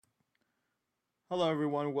Hello,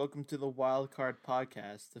 everyone. Welcome to the WildCard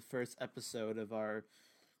Podcast, the first episode of our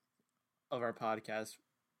podcast.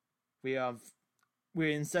 We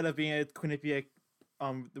instead of being at Quinnipiac,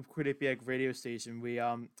 the Quinnipiac radio station, we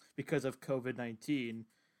because of COVID-19,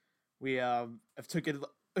 we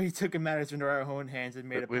took matters into our own hands and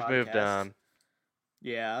made a We've podcast. moved on.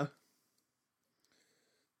 Yeah.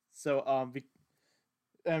 So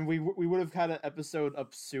we would have had an episode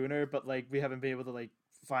up sooner, but we haven't been able to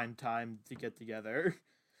find time to get together.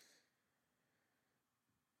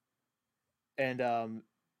 And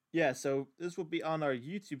yeah, so this will be on our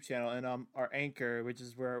YouTube channel and our Anchor, which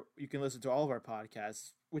is where you can listen to all of our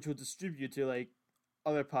podcasts, which will distribute to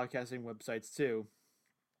other podcasting websites too.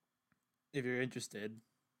 If you're interested.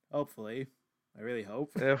 Hopefully. I really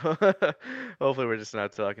hope. Hopefully we're just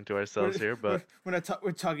not talking to ourselves here, but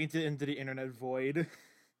we're talking into the internet void.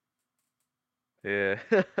 yeah.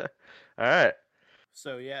 All right.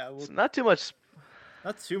 So yeah, So not too much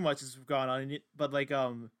has gone on, but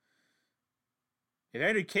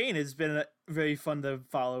Evander Kane has been very fun to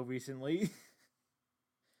follow recently.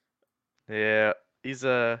 Yeah, he's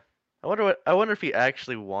I wonder if he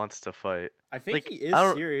actually wants to fight. I think he is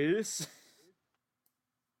serious.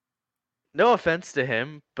 No offense to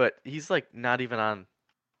him, but he's not even on.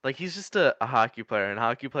 He's just a hockey player, and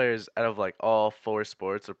hockey players out of all four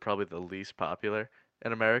sports are probably the least popular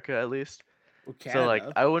in America, at least. Well, Canada.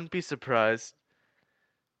 So I wouldn't be surprised.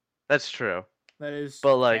 That's true. That is,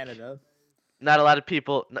 but Canada. Not a lot of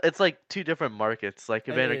people. It's two different markets.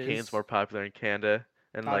 Evander Kane's more popular in Canada,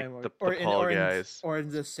 and the Paul guys, or in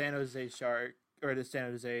the San Jose Shark, or the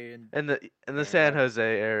San Jose in the San Jose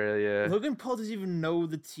area. Yeah. Logan Paul doesn't even know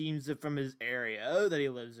the teams from his area that he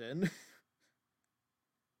lives in.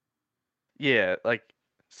 Yeah,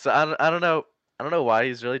 so I don't know why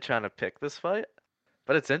he's really trying to pick this fight,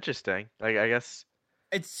 but it's interesting. I guess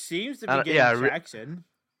it seems to be getting traction.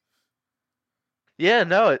 Yeah,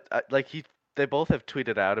 no, they both have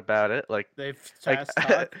tweeted out about it. They've talked.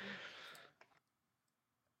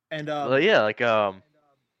 And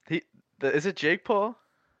is it Jake Paul?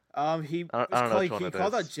 He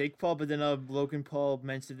called out Jake Paul, but then Logan Paul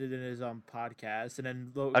mentioned it in his podcast, and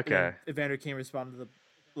then Evander Kane responded to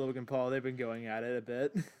Logan Paul. They've been going at it a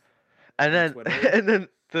bit. And then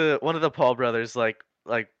one of the Paul brothers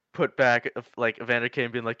put back Evander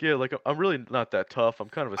Kane being I'm really not that tough. I'm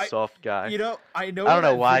kind of a soft guy. I don't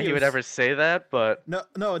know why he would ever say that, but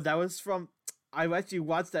no, that was from. I actually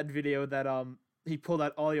watched that video that he pulled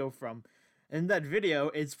that audio from. In that video,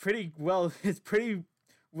 it's pretty well.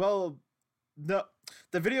 No,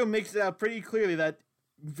 the video makes it out pretty clearly that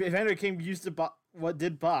Evander Kane used to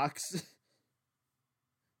box.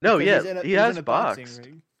 No, yeah, he has boxed.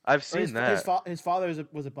 I've seen that. His father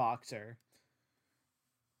was a boxer.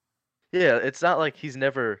 Yeah, it's not like he's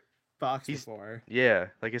never boxed before. Yeah,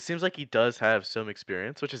 it seems like he does have some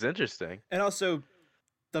experience, which is interesting. And also,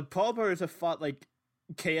 the Paul brothers have fought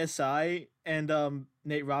KSI and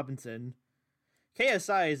Nate Robinson.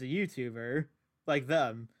 KSI is a YouTuber like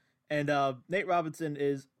them, and Nate Robinson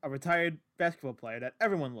is a retired basketball player that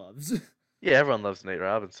everyone loves. Yeah, everyone loves Nate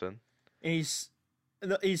Robinson. And he's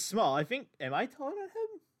small. I think. Am I taller than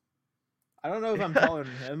him? I don't know if I'm taller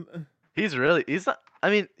than him. He's not. I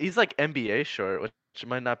mean, he's NBA short, which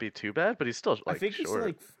might not be too bad, but he's still I think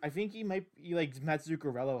short. I think he might be Matt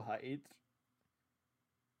Zuccarello height.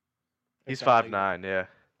 He's 5'9", yeah.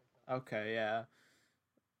 Okay, yeah.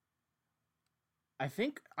 I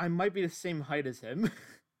think I might be the same height as him.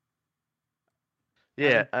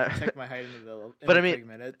 Yeah. Check my height in a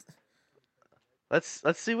minute. Let's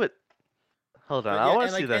see what. Hold on, I want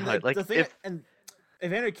to see that height. And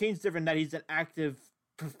Evander Kane's different that he's an active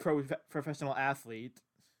professional athlete.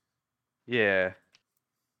 Yeah.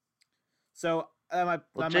 So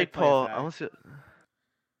Jake Paul. I want to see.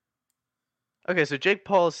 Okay, so Jake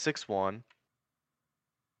Paul is 6'1".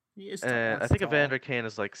 He is and I think Evander Kane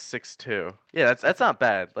is 6'2". Yeah, that's not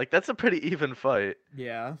bad. That's a pretty even fight.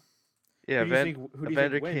 Yeah. Yeah,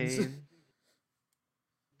 Evander Kane.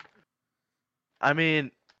 I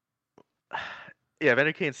mean, yeah,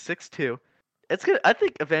 Evander Kane's 6'2". It's good. I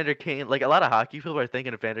think Evander Kane, a lot of hockey people are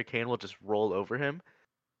thinking Evander Kane will just roll over him,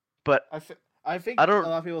 but I think a lot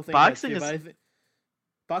of people think boxing that too, is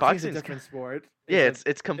boxing's a different sport. Yeah,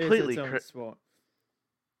 it's completely its own sport.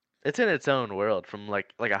 It's in its own world from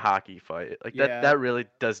a hockey fight. That really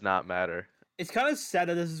does not matter. It's kind of sad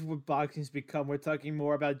that this is what boxing's become. We're talking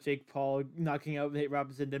more about Jake Paul knocking out Nate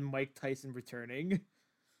Robinson than Mike Tyson returning.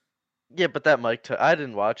 Yeah, but that I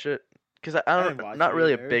didn't watch it because I'm not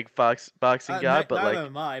really a big boxing guy. But neither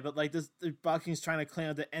am I. But this boxing's trying to cling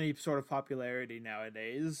on to any sort of popularity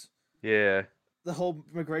nowadays. Yeah. The whole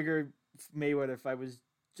McGregor Mayweather fight was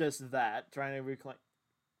just that, trying to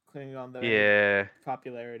cling on the Yeah,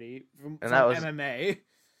 popularity from and that was MMA.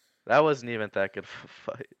 that wasn't even that good of a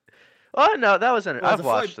fight. Oh no, that wasn't. Well, I've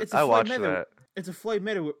watched it. I watched that. It's a Floyd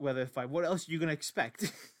Mayweather fight. What else are you gonna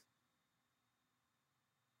expect?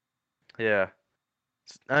 Yeah,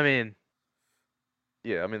 I mean,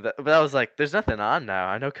 yeah, I mean that. But that was like, there's nothing on now.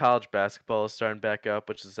 I know college basketball is starting back up,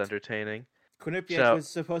 which is entertaining. Quinnipiac So was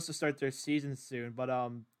supposed to start their season soon, but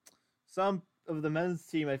some of the men's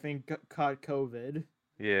team I think caught COVID.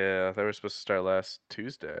 yeah, they were supposed to start last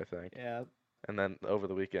Tuesday, I think, Yeah, and then over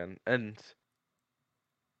the weekend. And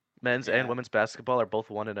men's and yeah, women's basketball are both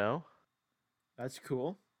 1-0. that's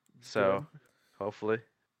cool. It's So good. hopefully,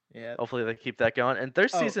 Yeah. hopefully they keep that going. And their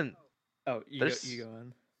Oh, season, you their go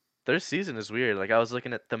on. their season is weird. Like I was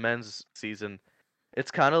looking at the men's season,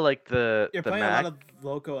 it's kind of like the You're the playing a lot MAC. of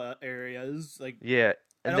local areas, like, Yeah,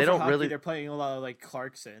 and and they also don't hockey. really. They're playing a lot of like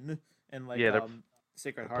Clarkson and like Yeah,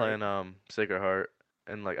 Sacred they're Heart. playing Sacred Heart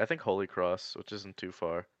and like I think Holy Cross, which isn't too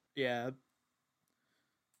far, Yeah,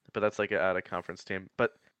 but that's like an out of conference team.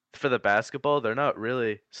 But for the basketball, they're not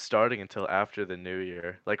really starting until after the new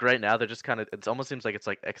year. Like right now, they're just kind of. It almost seems like it's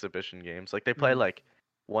like exhibition games. Like they play Mhm. like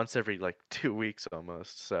once every like 2 weeks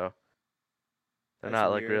almost. So they're That's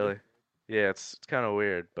not like weird. really. Yeah, it's kind of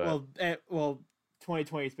weird, but Well,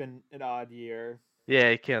 2020 has been an odd year. yeah,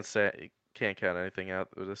 you can't count anything out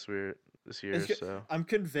this year. It's, So I'm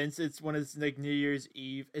convinced it's when it's like New Year's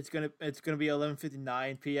Eve. It's gonna be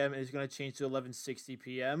 11:59 p.m. and it's gonna change to 11:60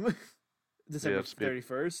 p.m. December just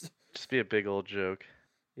 31st. be a big old joke.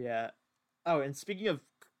 Yeah. Oh, and speaking of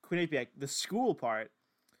Quinnipiac, the school part.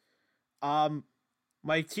 Um,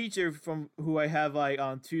 my teacher from who I have like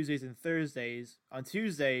on Tuesdays and Thursdays. On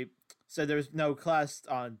Tuesday, said there's no class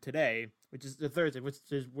on today, which is the Thursday, which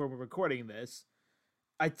is where we're recording this.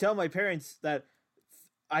 I tell my parents that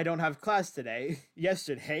I don't have class today.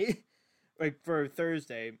 Yesterday, like for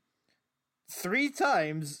Thursday, 3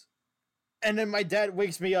 times, and then my dad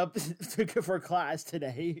wakes me up for class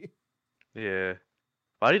today. Yeah.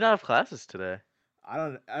 Why do you not have classes today? I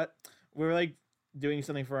don't. We're like doing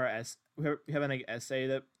something for our we're having like essay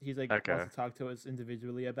that he's like Okay. wants to talk to us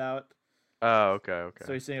individually about. Oh, okay.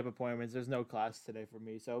 So he's setting up appointments. There's no class today for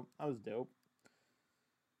me, so that was dope.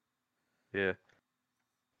 Yeah.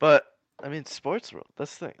 But I mean, sports world.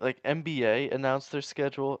 That's the thing. Like NBA announced their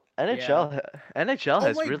schedule. NHL Oh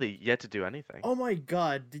has my- really yet to do anything. Oh my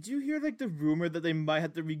god! Did you hear like the rumor that they might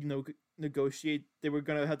have to renegotiate? They were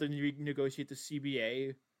gonna have to renegotiate the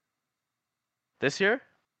CBA. This year?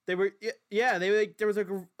 They were yeah. They like there was like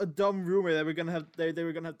a dumb rumor that they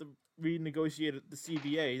were gonna have to renegotiate the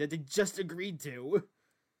CBA that they just agreed to.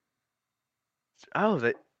 Oh,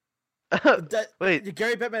 they. Wait.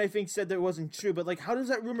 Gary Bettman I think said that it wasn't true, but like, how does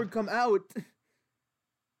that rumor come out?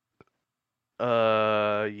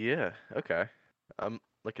 Yeah. Okay. I'm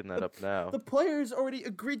looking that up now. The players already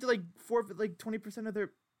agreed to like forfeit like 20% of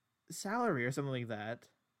their salary or something like that.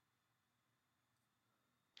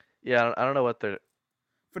 Yeah, I don't know what they're.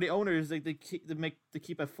 For the owners, like they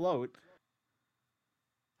keep afloat.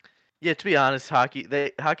 Yeah, to be honest, hockey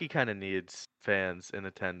kind of needs fans in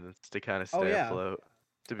attendance to kind of stay afloat.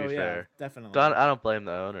 To be fair, definitely. So I don't blame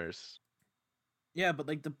the owners. Yeah, but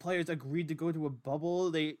like the players agreed to go to a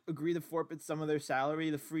bubble. They agreed to forfeit some of their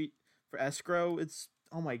salary, for escrow. It's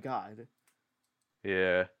oh my god.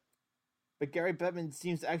 Yeah. But Gary Bettman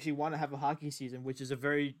seems to actually want to have a hockey season, which is a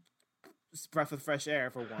very breath of fresh air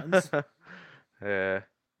for once. Yeah.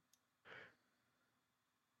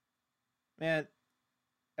 Man,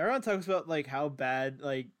 everyone talks about like how bad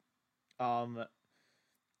like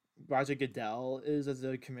Roger Goodell is as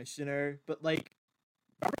a commissioner, but like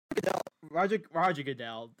Roger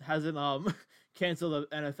Goodell hasn't canceled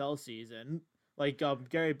the NFL season like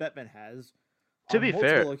Gary Bettman has. To on be multiple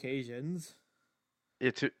fair, occasions. Yeah,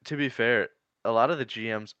 to be fair, a lot of the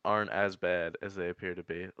GMs aren't as bad as they appear to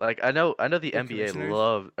be. Like I know the NBA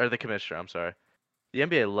commissioners? or the commissioner, I'm sorry. The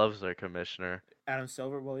NBA loves their commissioner. Adam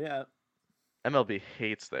Silver, well, yeah. MLB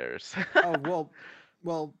hates theirs. Oh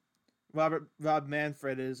well, Rob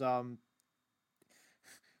Manfred is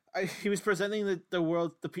he was presenting the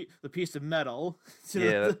world the piece of metal to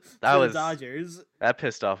the Dodgers. That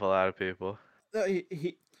pissed off a lot of people. No,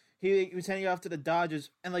 he was handing it off to the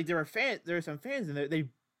Dodgers, and like there were some fans in there. They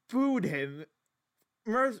booed him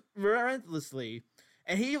relentlessly,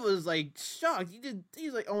 and he was like shocked.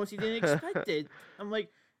 He's like almost he didn't expect it. I'm like,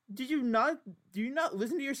 do you not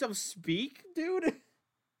listen to yourself speak, dude?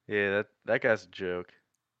 Yeah, that guy's a joke.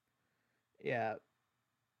 Yeah.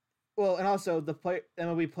 Well, and also the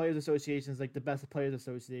MLB Players Association is like the best players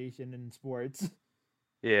association in sports.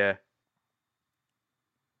 Yeah.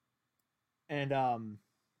 And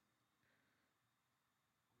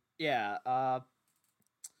yeah. Oh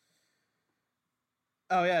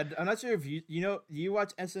yeah. I'm not sure if do you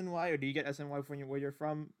watch SNY or do you get SNY from where you're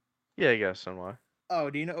from? Yeah, I guess somewhat. Oh,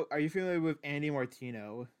 do you know? Are you familiar with Andy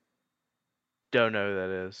Martino? Don't know who that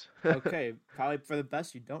is. Okay, probably for the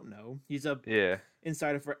best you don't know. He's a Yeah.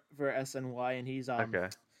 insider for SNY, and he's Okay.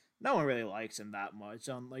 no one really likes him that much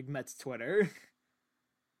on like Mets Twitter.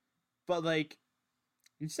 But like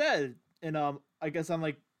you said, and I guess on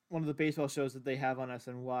like one of the baseball shows that they have on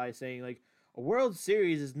SNY, saying like a World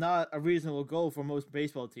Series is not a reasonable goal for most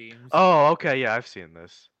baseball teams. Oh, okay. Yeah, I've seen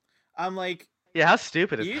this. I'm like, Yeah, how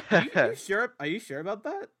stupid is you that? sure? Are you sure about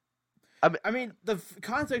that? I mean, the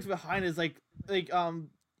context behind it is like I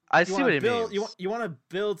see what he means. You want to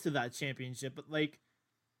build to that championship, but like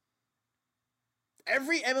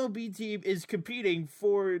every MLB team is competing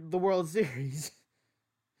for the World Series.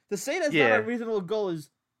 To say that's not a reasonable goal is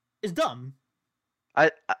dumb.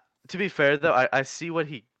 I to be fair though, I see what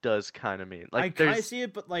he does kind of mean. Like I kind of see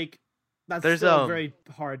it, but like that's still a very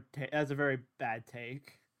hard. That's a very bad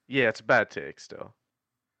take. Yeah, it's a bad take still.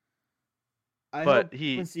 I hope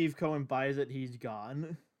when Steve Cohen buys it, he's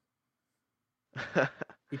gone.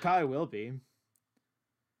 He probably will be.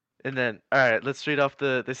 And then, all right, let's read off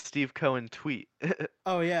the Steve Cohen tweet.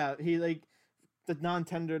 Oh yeah, he like the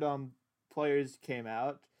non-tendered players came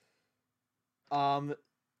out. A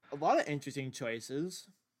lot of interesting choices.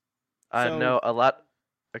 I know a lot.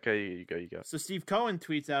 Okay, you go. So Steve Cohen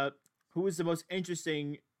tweets out, "Who is the most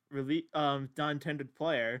interesting non-tendered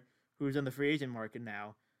player who's in the free agent market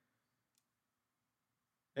now?"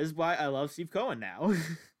 This is why I love Steve Cohen now,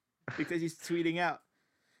 because he's tweeting out,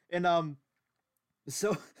 and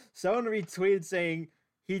so someone retweeted saying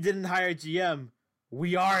he didn't hire GM.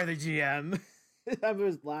 We are the GM. I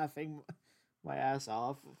was laughing my ass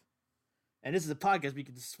off, and this is a podcast. We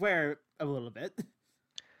can swear a little bit.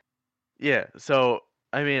 Yeah. So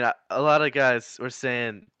I mean, a lot of guys were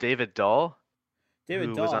saying David Dahl.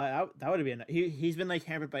 David Dahl, that would have been. He's been like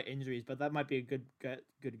hampered by injuries, but that might be a good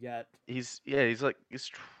get. He's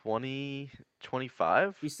 20,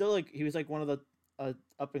 25. He's still like he was like one of the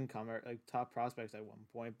up and comer like top prospects at one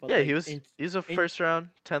point. But yeah, like, he's a first round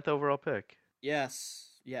 10th overall pick. Yes.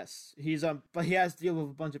 He's but he has to deal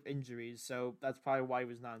with a bunch of injuries, so that's probably why he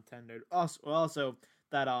was not tendered. Also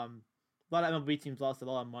that a lot of MLB teams lost a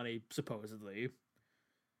lot of money supposedly.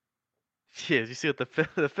 Yeah, you see what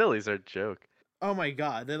the Phillies are a joke. Oh my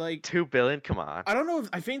god, they're like $2 billion. Come on. I don't know.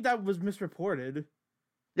 I think that was misreported.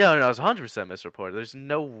 No, it was 100% misreported. There's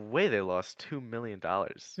no way they lost $2 million.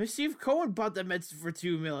 Steve Cohen bought the Mets for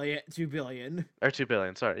 $2 billion. Or $2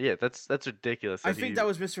 billion. Sorry, yeah, that's ridiculous. I think that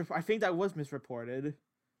was misreported.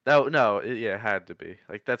 It had to be.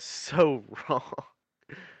 Like that's so wrong.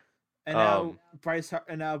 And now Bryce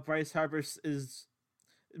Harper is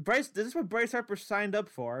Bryce. This is what Bryce Harper signed up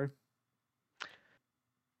for.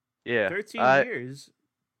 Yeah, 13 years.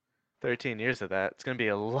 13 years of that. It's gonna be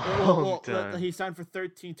a long time. He signed for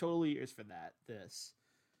 13 total years for that.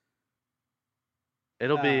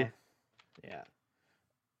 It'll be. Yeah.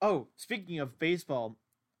 Oh, speaking of baseball,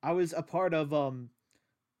 I was a part of a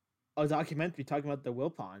documentary talking about the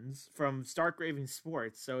Wilpons from Stark Raven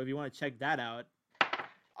Sports. So if you want to check that out,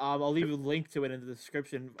 I'll leave a link to it in the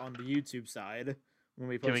description on the YouTube side when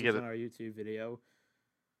we post it on our YouTube video.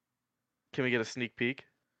 Can we get a sneak peek?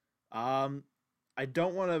 I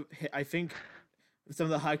don't want to. I think some of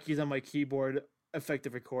the hotkeys on my keyboard affect the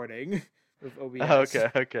recording with OBS.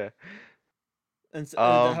 Okay. And so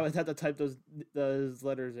I had to type those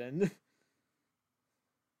letters in.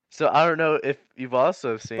 So I don't know if you've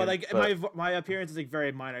also seen, my appearance is like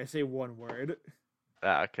very minor. I say one word.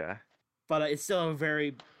 Okay. But it's still a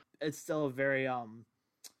very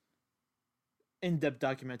in-depth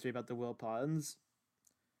documentary about the Wilpons.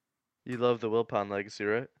 You love the Wilpon legacy,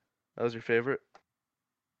 right? That was your favorite?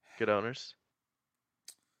 Good owners?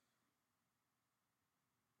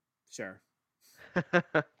 Sure.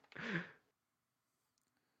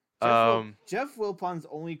 Jeff Wilpon's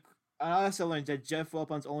only... I also learned that Jeff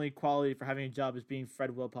Wilpon's only quality for having a job is being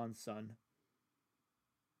Fred Wilpon's son.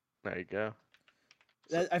 There you go.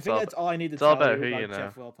 I think that's all I need to tell you about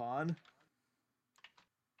Jeff know. Wilpon.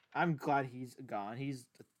 I'm glad he's gone. He's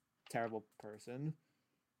a terrible person.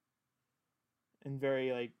 And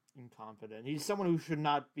very, like, incompetent. He's someone who should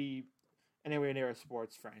not be anywhere near a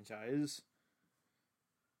sports franchise.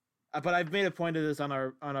 But I've made a point of this on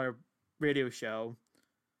our radio show.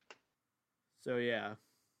 So, yeah.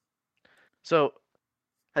 So,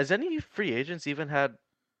 has any free agents even had,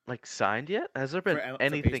 like, signed yet? Has there been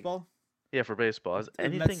anything? For baseball? Yeah, for baseball. Has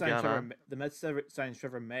anything gone on? The Mets signed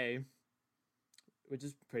Trevor May, which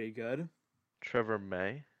is pretty good. Trevor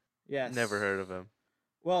May? Yes. Never heard of him.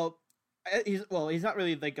 Well, he's not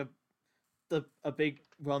really like a big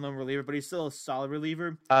well-known reliever, but he's still a solid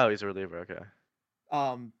reliever. Oh, he's a reliever. Okay.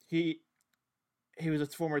 He was a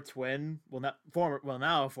former Twin.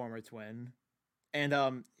 Now a former Twin,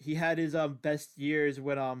 and he had his best years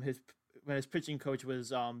when his pitching coach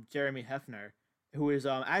was Jeremy Hefner, who is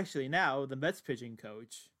actually now the Mets pitching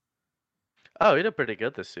coach. Oh, he did pretty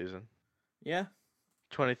good this season. Yeah.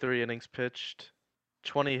 23 innings pitched,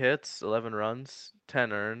 20 hits, 11 runs,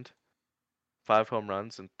 10 earned, 5 home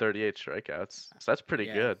runs, and 38 strikeouts. So that's pretty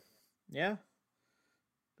good. Yeah.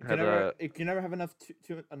 Had You can never have enough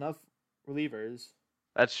enough relievers.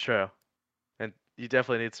 That's true, and you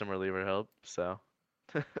definitely need some reliever help. So.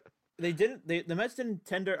 The Mets didn't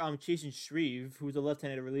tender Chasen Shreve, who's a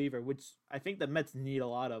left-handed reliever, which I think the Mets need a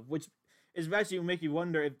lot of, which is actually make you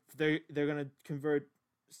wonder if they're gonna convert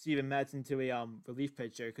Steven Matz into a relief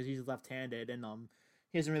pitcher because he's left-handed and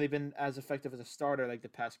he hasn't really been as effective as a starter like the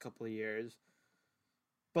past couple of years.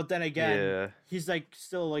 But then again, he's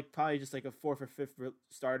still probably just a fourth or fifth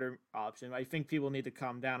starter option. I think people need to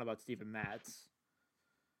calm down about Steven Matz.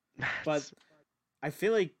 But I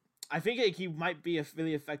think he might be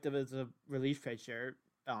really effective as a relief pitcher,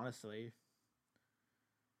 honestly.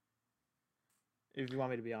 If you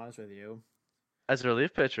want me to be honest with you. As a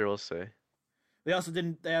relief pitcher, we'll see. They also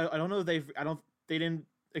didn't. I don't know if they didn't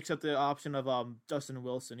accept the option of Justin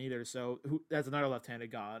Wilson either. So that's another left-hander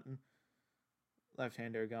gone.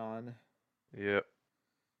 Yep.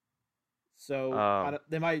 So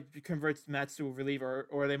they might convert Mats to a reliever,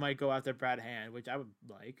 or they might go after Brad Hand, which I would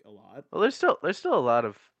like a lot. Well, there's still a lot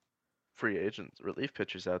of free agents, relief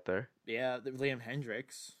pitchers out there. Yeah, Liam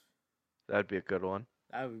Hendricks. That'd be a good one.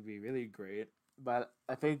 That would be really great. But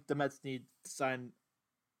I think the Mets need to sign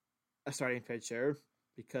a starting pitcher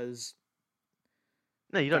because.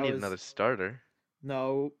 No, you don't need another starter.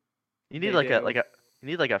 No. You need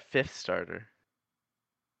a fifth starter,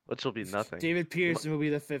 which will be nothing. David Peterson will be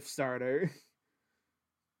the fifth starter.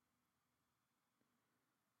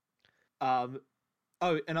 And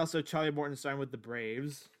also Charlie Morton signed with the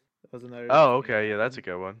Braves. That was another. Oh, okay, yeah, that's a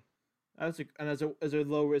good one. As a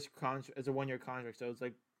low risk contract, as a 1-year contract, so it's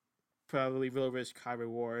probably low risk, high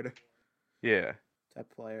reward. Yeah.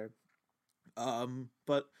 Type player.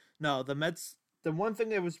 But no, the Mets. The one thing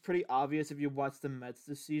that was pretty obvious if you watch the Mets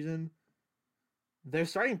this season, they're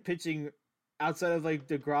starting pitching outside of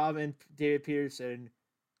DeGrom and David Peterson.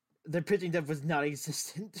 Their pitching depth was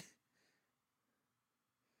non-existent.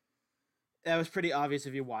 That was pretty obvious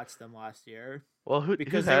if you watched them last year. Well, they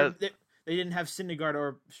didn't have Syndergaard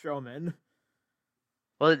or Stroman.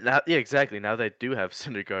 Well, yeah, exactly. Now they do have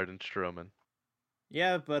Syndergaard and Stroman.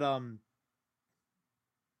 Yeah, but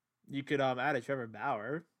you could add a Trevor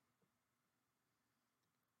Bauer.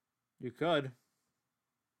 You could.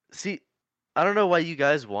 See, I don't know why you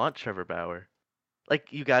guys want Trevor Bauer.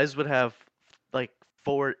 You guys would have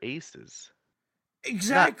 4 aces.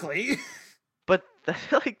 Exactly. But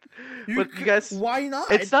you guys. Why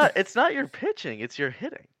not? It's not your pitching. It's your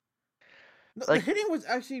hitting. No, the hitting was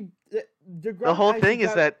actually DeGrom. The whole thing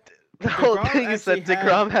is that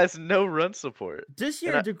DeGrom has no run support. This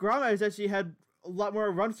year, DeGrom has actually had a lot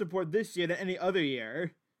more run support this year than any other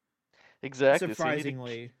year. Exactly.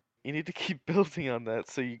 Surprisingly. So you need to keep building on that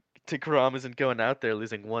so DeGrom isn't going out there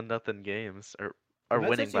losing 1-0 games or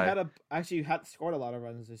winning by. Actually had scored a lot of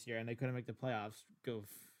runs this year, and they couldn't make the playoffs. Go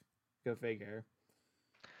figure.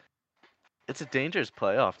 It's a dangerous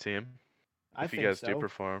playoff team. If you guys so. do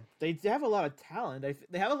perform, they have a lot of talent.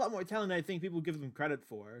 They have a lot more talent than I think people give them credit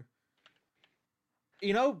for.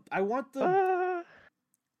 I want them.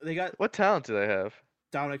 They got what talent do they have?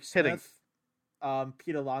 Dominic Smith,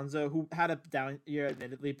 Pete Alonso, who had a down year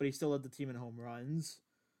admittedly, but he still led the team in home runs.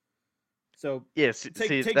 So yes,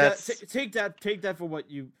 take that for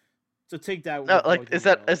what you. So take that. No, is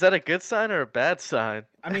that a good sign or a bad sign?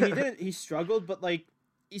 I mean, he struggled, but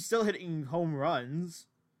he's still hitting home runs.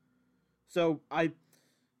 So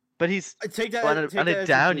But he's take that on a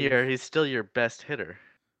down year. He's still your best hitter.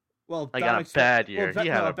 Well, on a bad year, he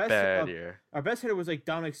had a bad year. Our best hitter was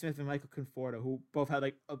Dominic Smith and Michael Conforto, who both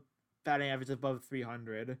had a batting average above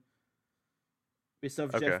 300. We still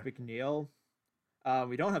have Jeff McNeil.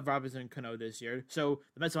 We don't have Robinson Cano this year, so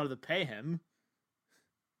the Mets wanted to pay him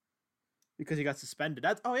because he got suspended.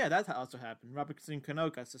 That also happened. Robinson Cano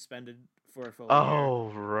got suspended for a full year.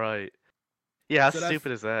 Oh, right. Yeah, how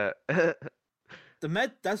stupid is that? The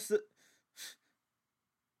Met. That's the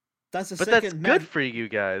But second. That's good for you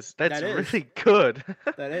guys. That's really good.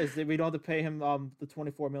 That is. We don't have to pay him the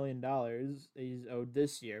 $24 million he's owed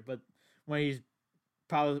this year, but when he's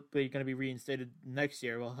probably going to be reinstated next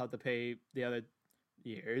year. We'll have to pay the other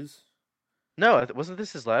years. No, wasn't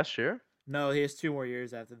this his last year? No, he has 2 more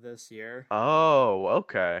years after this year. Oh,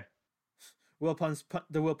 okay.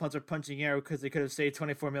 The Will Punts are punching air because they could have saved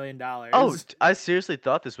 $24 million. Oh, I seriously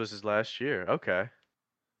thought this was his last year. Okay.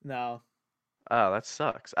 No. Oh, that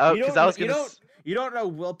sucks. Oh, because I was gonna. You don't know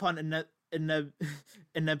Will Punt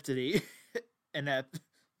ineptity,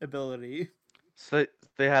 ability. So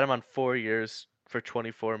they had him on 4 years for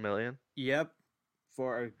 24 million. Yep,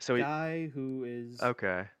 for a guy who is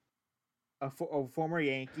okay. A former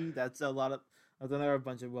Yankee. That's a lot of. Then there are a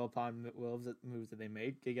bunch of Will Punt moves that they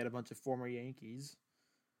make. They get a bunch of former Yankees.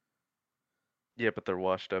 Yeah, but they're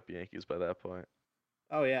washed up Yankees by that point.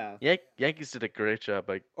 Oh yeah. Yankees did a great job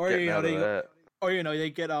by getting out of that. Or they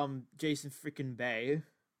get Jason freaking Bay.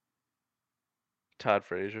 Todd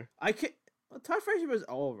Frazier. Todd Frazier was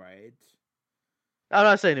all right. I'm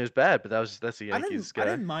not saying he was bad, but that's a Yankees guy. I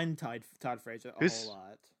didn't mind Todd Frazier a whole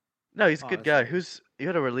lot. No, he's a good guy. You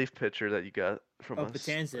had a relief pitcher that you got from us?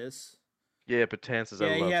 Betances. Yeah, Betances.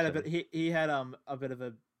 Yeah, he had a bit of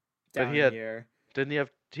a down year. Didn't he have?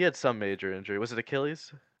 He had some major injury. Was it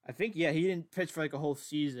Achilles? I think he didn't pitch for like a whole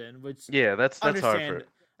season, which that's hard for.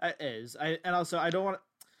 It is. I don't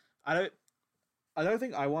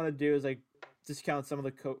think I want to do is like discount some of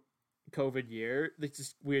the COVID year, like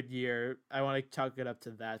this weird year. I want to chalk it up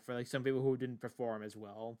to that for like some people who didn't perform as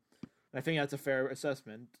well. And I think that's a fair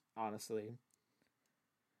assessment, honestly.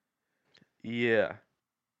 Yeah.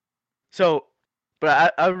 So,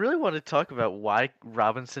 but I really want to talk about why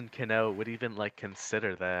Robinson Cano would even like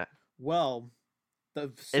consider that. Well, the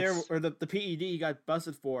PED he got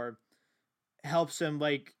busted for helps him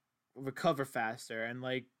like recover faster and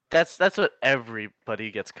like that's what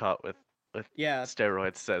everybody gets caught with yeah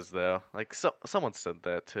steroids says though. Like someone said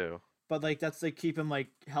that too. But like that's like keep him like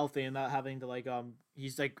healthy and not having to like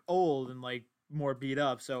he's like old and like more beat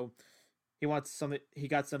up, so he got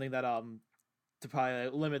something that to probably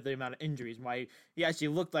like, limit the amount of injuries. Why he actually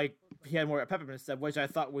looked like he had more peppermint stuff, which I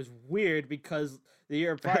thought was weird because the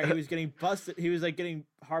year prior he was getting busted. He was like getting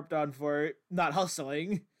harped on for not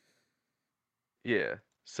hustling. Yeah.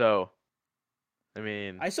 So, I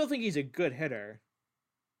mean, I still think he's a good hitter.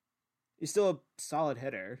 He's still a solid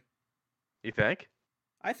hitter. You think?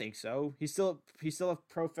 I think so. He's still a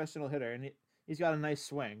professional hitter, and he's got a nice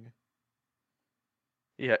swing.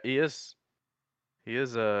 Yeah, he is. He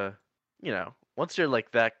is once you're like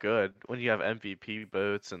that good, when you have MVP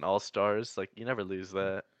votes and All Stars, like you never lose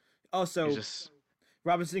that. Also,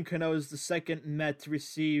 Robinson Cano is the second Met to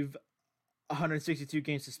receive 162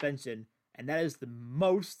 game suspension, and that is the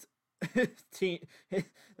most team.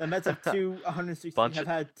 The Mets have had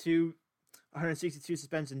two 162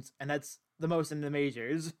 suspensions, and that's the most in the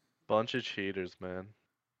majors. Bunch of cheaters, man.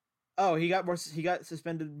 Oh, he got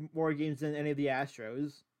suspended more games than any of the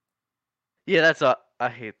Astros. Yeah, that's I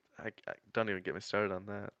hate. I don't even get me started on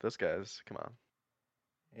that. Those guys, come on.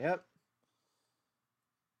 Yep.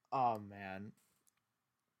 Oh man.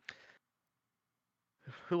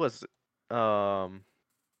 Who was it? But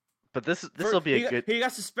this will be good. He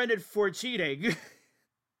got suspended for cheating.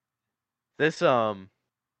 It'll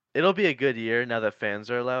be a good year now that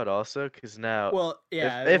fans are allowed also, because now. Well,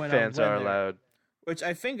 yeah. If fans are allowed. Which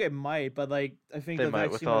I think it might, but like I think the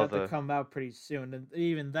vaccine would have to come out pretty soon, and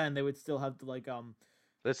even then they would still have to like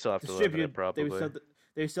They still have to limit it, probably.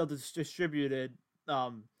 They still distributed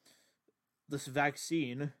this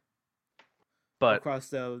vaccine, but across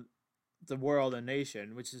the world and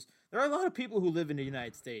nation, which is there are a lot of people who live in the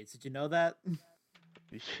United States. Did you know that?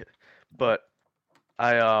 Yeah, but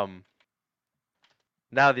I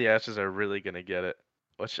now the Astros are really gonna get it,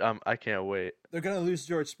 which I can't wait. They're gonna lose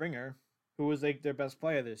George Springer, who was like their best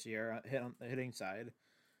player this year on the hitting side.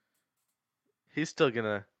 He's still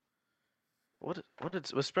gonna.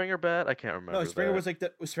 Was Springer bad? I can't remember. No, Springer was like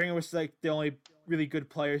the only really good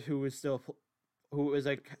player who was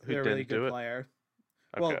like their really good player.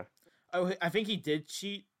 Okay. Well, I think he did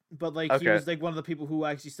cheat, but like he was like one of the people who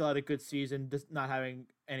actually still had a good season, just not having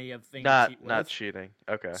any of things. Not cheating.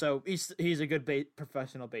 Okay. So he's a good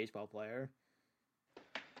professional baseball player.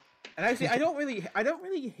 And actually, I don't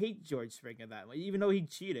really hate George Springer that much, even though he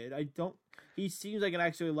cheated. He seems like an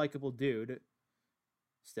actually likable dude.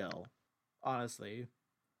 Still. Honestly,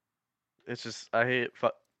 it's just I hate.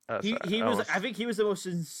 I think he was the most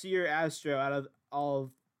sincere Astro out of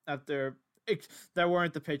all after there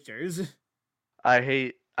weren't the pitchers.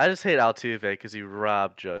 I just hate Altuve because he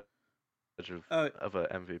robbed Judge of an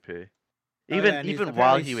MVP. Even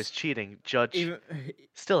while he was cheating, Judge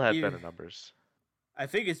still had better numbers. I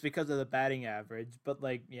think it's because of the batting average, but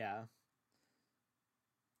like yeah.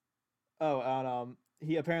 Oh, and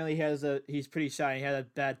he apparently he's pretty shy. He had a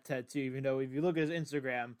bad tattoo, even though if you look at his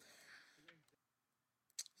Instagram,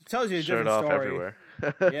 it tells you a Shirt different off story. everywhere.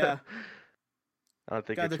 Yeah. I don't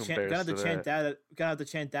think you're too embarrassed to that. Gonna have to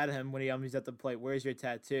chant that at him when he's at the plate. Where's your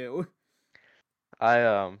tattoo?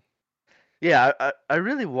 Yeah, I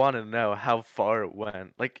really want to know how far it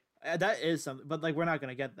went. Like, That is something, but like we're not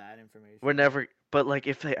gonna get that information. we're never. But like,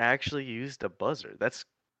 if they actually used a buzzer, that's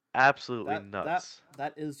absolutely nuts.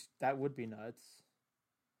 That would be nuts.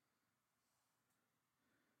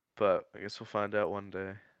 But I guess we'll find out one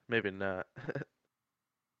day. Maybe not.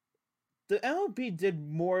 The MLB did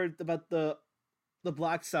more about the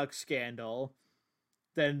Black Sox scandal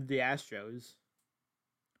than the Astros.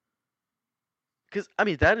 Because I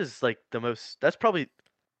mean, that is like the most. That's probably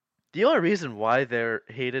the only reason why they're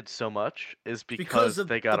hated so much is because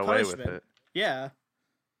they got away with it. Yeah.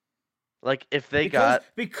 Like if they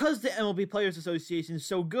because the MLB Players Association is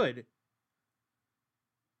so good.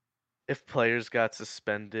 If players got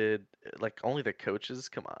suspended, like only the coaches,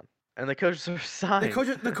 come on, and the coaches are signed.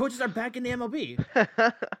 The coaches are back in the MLB.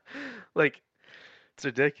 Like, it's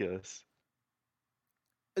ridiculous.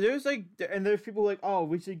 There's people like, oh,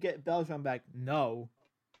 we should get Beltran back. No,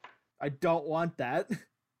 I don't want that.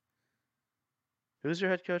 Who's your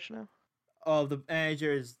head coach now? Oh, the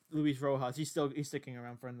manager is Luis Rojas. He's sticking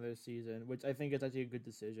around for another season, which I think is actually a good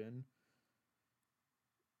decision.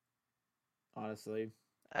 Honestly,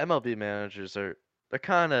 MLB managers they're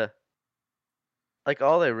kind of like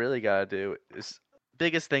all they really gotta do is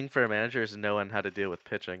biggest thing for a manager is knowing how to deal with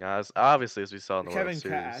pitching. Obviously, as we saw in the World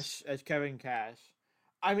Series. Kevin Cash.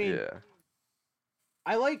 I mean, yeah.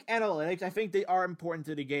 I like analytics. I think they are important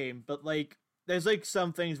to the game, but like, there's like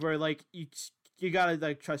some things where like you gotta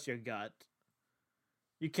like trust your gut.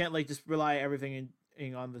 You can't like just rely everything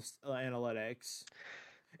on the analytics.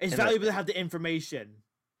 It's valuable to have the information.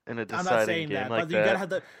 In a deciding game like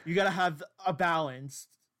that, you gotta have a balance.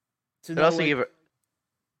 To know, also give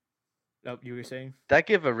you were saying that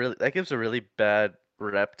gives a really bad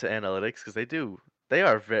rep to analytics because they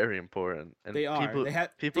are very important. And they are.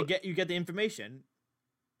 You get the information.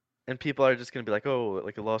 And people are just gonna be like, oh,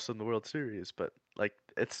 like a loss in the World Series, but like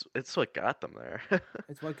it's what got them there.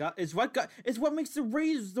 It's what makes the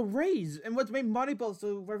Rays, and what's made Moneyball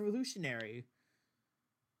so revolutionary.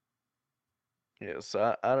 Yeah,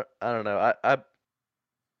 so I don't know.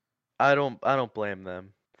 I don't blame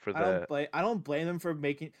them for that. I don't blame them for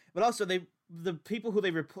making, but also the person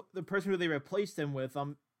who they replaced him with,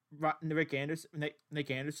 Nick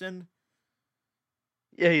Anderson.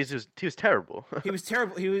 Yeah, he was terrible. He was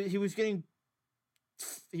terrible. He was getting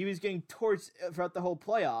torched throughout the whole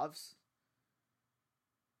playoffs.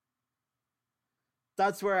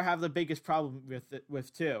 That's where I have the biggest problem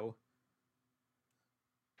with too.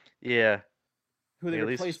 Yeah. Who they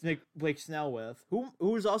replaced Blake Snell with,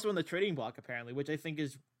 who's also on the trading block apparently, which I think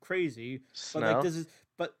is crazy. Snell?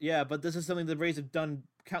 But this is something the Rays have done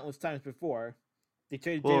countless times before. They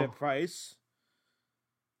traded David Price.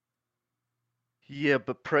 Yeah,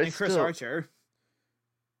 but Price and Chris Archer.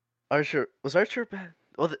 Was Archer bad?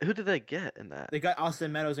 Well, who did they get in that? They got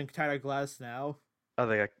Austin Meadows and Tyler Glasnow.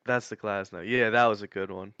 Oh, that's the Glasnow. Yeah, that was a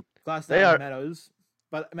good one. Glasnow and Meadows,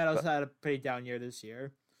 but Meadows had a pretty down year this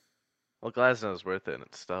year. Well, Glasnow's worth it in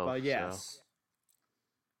itself. But yes.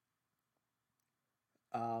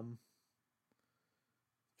 So.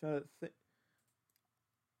 Trying to think.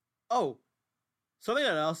 Oh, something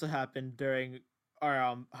that also happened during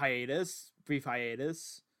our brief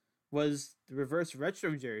hiatus, was the reverse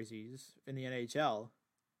retro jerseys in the NHL.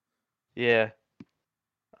 Yeah.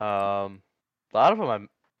 A lot of them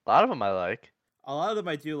I like. A lot of them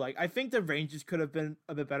I do like. I think the Rangers could have been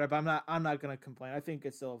a bit better, but I'm not gonna complain. I think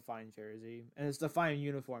it's still a fine jersey, and it's a fine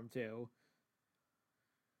uniform too.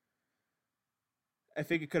 I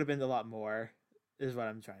think it could have been a lot more, is what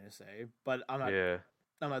I'm trying to say. But I'm not. Yeah.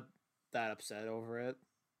 I'm not that upset over it.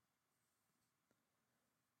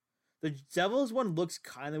 The Devils one looks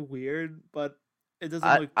kind of weird, but it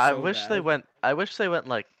doesn't look so I wish bad. I wish they went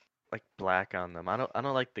like black on them. I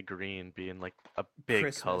don't like the green being like a big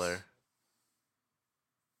Christmas color.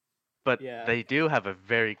 But yeah. They do have a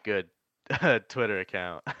very good Twitter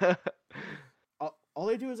account. all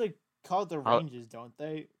they do is like call it the Rangers, don't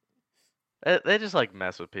they? They just like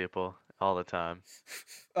mess with people all the time.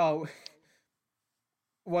 Oh,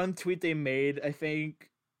 one tweet they made, I think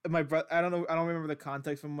my brother. I don't know. I don't remember the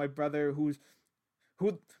context from my brother.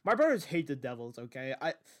 My brothers hate the Devils. Okay,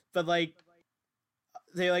 but like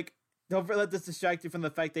they like don't let this distract you from the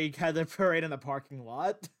fact they had the parade in the parking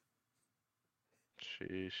lot.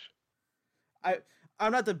 Sheesh.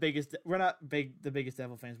 I'm not the biggest. We're not the biggest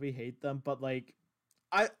Devil fans. We hate them, but like,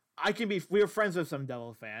 I We were friends with some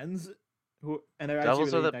Devil fans, and they're actually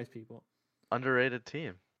Devils are really the nice people. underrated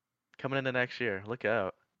team coming into next year. Look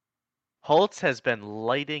out. Holtz has been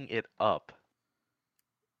lighting it up.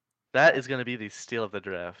 That is going to be the steal of the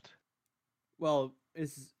draft. Well,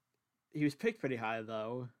 he was picked pretty high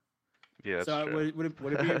though. Yeah, that's so true. would it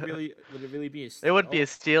really be a steal? It wouldn't be a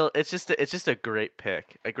steal. It's just a great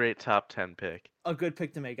pick, a great top 10 pick. A good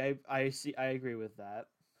pick to make. I agree with that.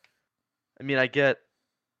 I mean, I get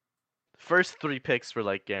first 3 picks were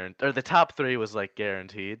like guaranteed, or the top 3 was like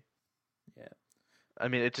guaranteed. Yeah. I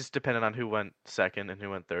mean, it just depended on who went second and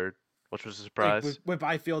who went third, which was a surprise. Like with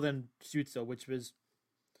Byfield and Stützle, which was.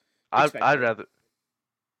 I'd rather.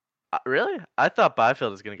 Really? I thought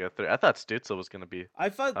Byfield was gonna go third. I thought Stützle was gonna be. I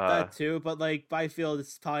thought that too, but like Byfield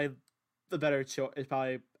is probably the better choice. Is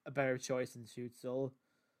probably a better choice than Stützle.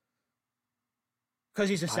 Because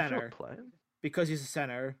he's a center. Playing? Because he's a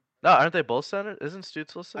center. No, aren't they both center? Isn't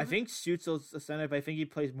Stützle center? I think Stützle's a center, but I think he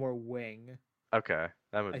plays more wing. Okay,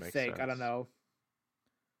 that would make sense. I don't know.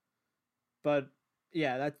 But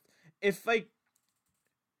yeah, that's if like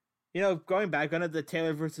going back on it, the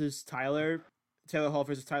Taylor Hall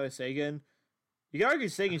versus Tyler Seguin, you can argue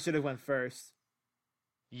Seguin should have went first.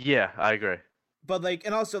 Yeah, I agree. But like,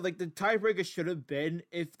 and also like the tiebreaker should have been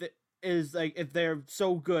if they're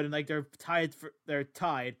so good and like they're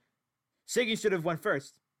tied, Seguin should have went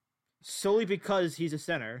first. Solely because he's a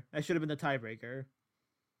center. That should have been the tiebreaker.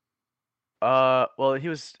 Well, he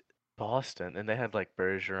was Boston, and they had like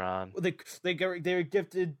Bergeron. They were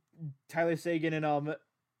gifted Tyler Seguin and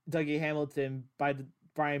Dougie Hamilton by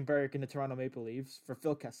Brian Burke and the Toronto Maple Leafs for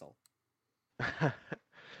Phil Kessel.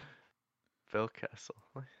 Phil Kessel.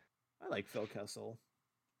 I like Phil Kessel.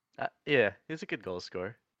 Yeah, he's a good goal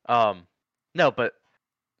scorer. No, but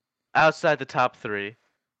outside the top 3,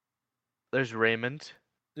 there's Raymond.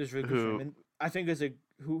 There's Raymond. I think there's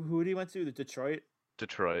who did he went to? The Detroit.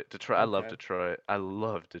 Detroit. Okay. I love Detroit. I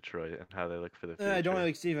love Detroit and how they look for the future. I don't really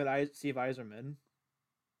like Steve Yzerman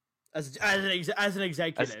as an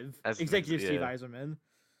executive. Steve Yzerman,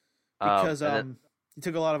 because he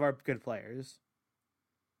took a lot of our good players.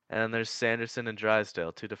 And there's Sanderson and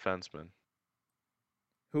Drysdale, 2 defensemen.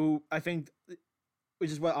 Who I think, which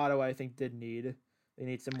is what Ottawa I think did need. They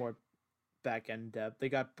need some more back end depth. They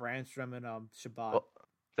got Brandstrom and Shabbat. Well,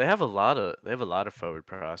 they have a lot of forward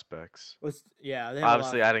prospects. They have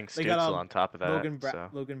obviously adding Stützle on top of that.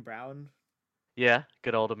 Logan Brown. Yeah,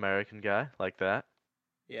 good old American guy like that.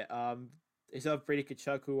 Yeah, they still have Brady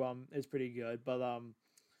Tkachuk, who is pretty good, but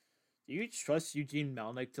do you trust Eugene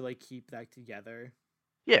Melnyk to like keep that together?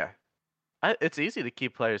 Yeah, it's easy to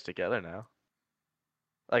keep players together now.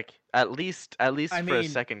 Like at least for a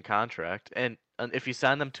second contract, and if you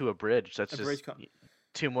sign them to a bridge, that's just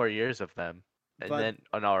 2 more years of them, and then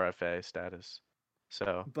an RFA status.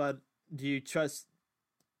 So, but do you trust?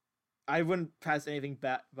 I wouldn't pass anything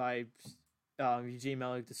back by Eugene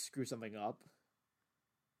Melnyk to screw something up.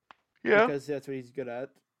 Yeah, because that's what he's good at.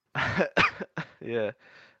 Yeah.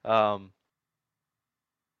 I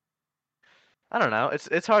don't know.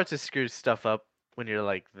 It's hard to screw stuff up when you're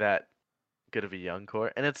like that good of a young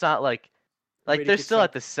core, and it's not like they're still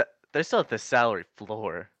at the salary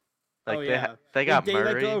floor. Like they got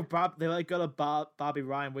Murray. They let go of Bobby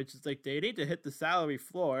Ryan, which is like they need to hit the salary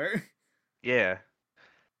floor. Yeah.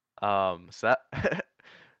 So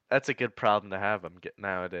that's a good problem to have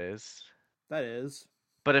nowadays. That is.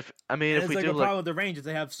 But if we do problem with the Rangers,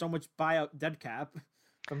 they have so much dead cap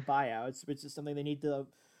from buyouts, which is something they need to.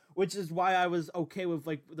 Which is why I was okay with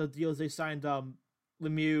like the deals they signed.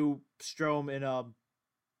 Lemieux, Strome, and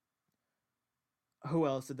who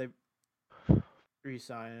else did they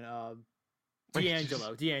re-sign?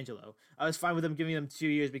 D'Angelo. I was fine with them giving them 2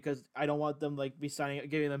 years because I don't want them like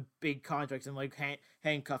giving them big contracts and like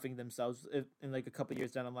handcuffing themselves in like a couple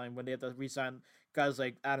years down the line when they have to re-sign guys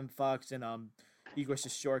like Adam Fox and Igor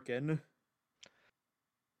Shesterkin.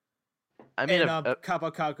 I mean,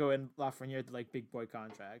 Kaapo Kakko and Lafreniere to like big boy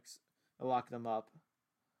contracts and lock them up.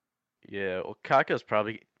 Yeah, well, Kakko's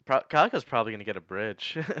probably gonna get a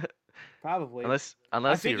bridge. Probably.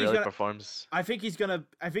 Unless he really performs. I think he's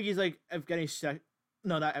like Evgeny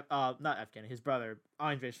not Evgeny, his brother,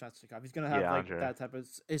 Andrei Svechnikov. He's gonna have that type of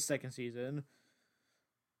his second season.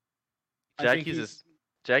 Jack Hughes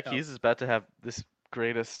is about to have this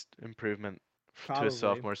greatest improvement to his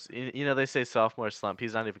sophomore. You know, they say sophomore slump.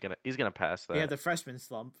 He's gonna pass that. Yeah, the freshman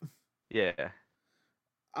slump. Yeah.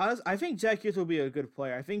 I think Jack Hughes will be a good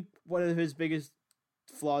player. I think one of his biggest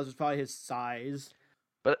flaws is probably his size.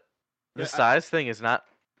 But the size thing is not.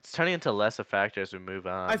 It's turning into less a factor as we move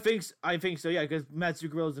on. I think so. Yeah, because Matt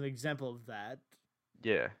Zuccarello is an example of that.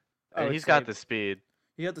 Yeah, and he's got the speed.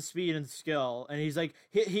 He got the speed and skill, and he's like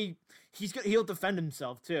he'll defend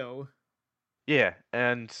himself too. Yeah,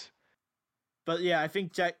 and. But yeah, I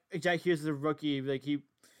think Jack Hughes is a rookie. Like he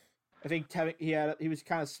was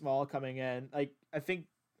kind of small coming in. Like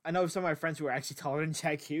I know some of my friends who are actually taller than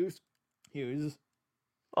Jack Hughes.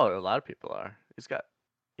 Oh, a lot of people are.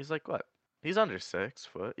 He's like what? He's under 6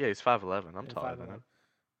 foot. Yeah, he's 5'11". I'm taller than him.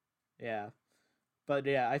 Yeah, but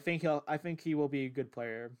yeah, I think he will be a good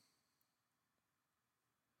player.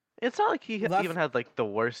 It's not like he even had like the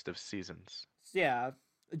worst of seasons. Yeah,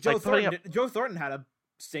 Joe Thornton had a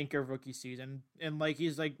stinker rookie season, and like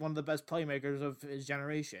he's like one of the best playmakers of his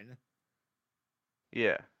generation.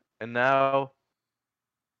 Yeah, and now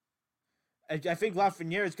I think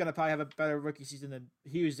Lafreniere is gonna probably have a better rookie season than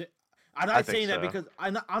Hughes. I'm not saying that because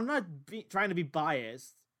I'm not trying to be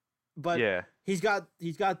biased, but yeah, he's got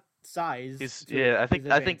size. I think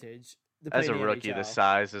as a rookie the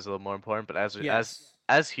size is a little more important, but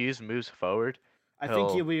as Hughes moves forward, I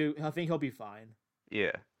think he'll be fine.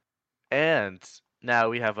 Yeah, and now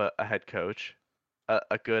we have a head coach,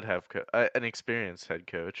 a good head coach, an experienced head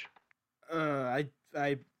coach.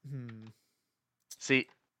 See,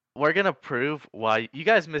 we're gonna prove why you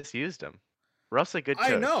guys misused him. Ruff's a good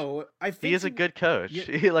coach. I know. I think he is a good coach.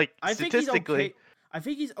 Statistically, I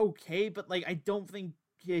think he's okay, but like I don't think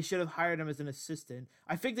they should have hired him as an assistant.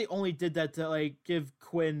 I think they only did that to like give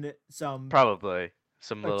Quinn some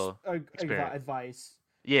little advice.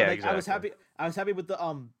 Yeah, like, exactly. I was happy with the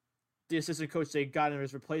assistant coach they got in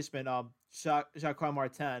his replacement, Jacques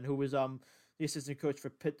Martin, who was the assistant coach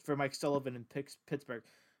for Mike Sullivan in Pittsburgh.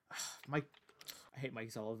 I hate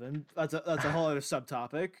Mike Sullivan. That's a whole other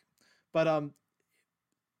subtopic. But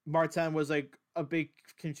Martin was like a big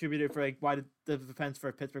contributor for like why the defense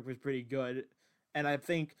for Pittsburgh was pretty good, and I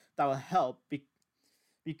think that will help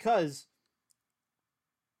because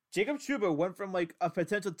Jacob Trouba went from like a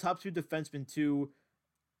potential top 2 defenseman to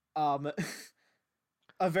a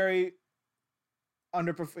very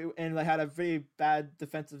underperforming and like had a very bad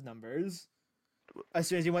defensive numbers as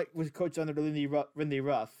soon as he was coached under Lindy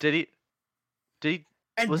Ruff. Did he?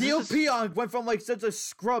 And Neil Pionk went from like such a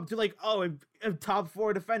scrub to like a top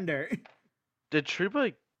 4 defender. Did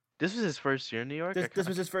Trouba? This was his first year in New York. This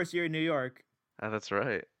was his first year in New York. Oh, that's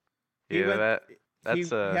right. He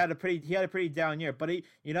had a pretty down year, but he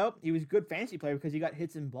was a good fantasy player because he got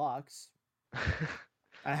hits and blocks.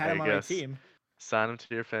 I had him on my team. Sign him to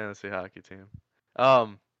your fantasy hockey team.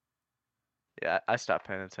 Yeah, I stopped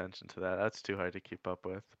paying attention to that. That's too hard to keep up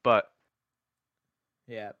with. But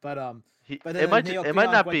yeah, but it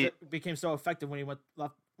might not became so effective when he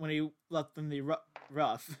left in the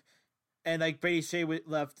Ruff, and like Brady Shea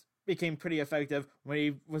became pretty effective when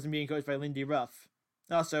he wasn't being coached by Lindy Ruff.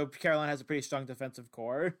 Also, Carolina has a pretty strong defensive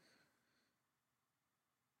core.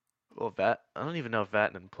 Well, I don't even know if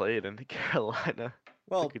Vatanen played in Carolina.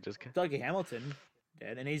 Well, Dougie Hamilton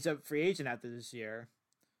did, and he's a free agent after this year.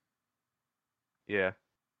 Yeah.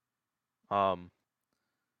 I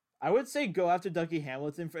would say go after Dougie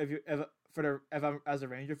Hamilton as a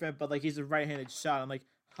Ranger fan, but like he's a right-handed shot. I'm like,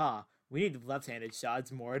 we need left-handed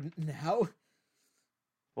shots more now.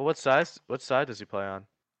 Well, what side does he play on?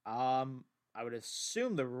 I would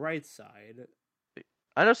assume the right side.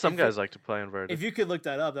 I know some guys like to play inverted. If you could look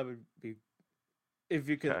that up, that would be. If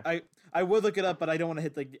you could, okay. I would look it up, but I don't want to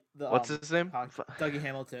hit the. What's his name? Dougie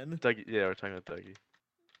Hamilton. Yeah, we're talking about Dougie.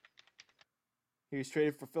 He was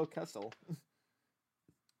traded for Phil Kessel.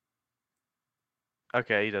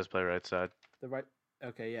 Okay, he does play right side.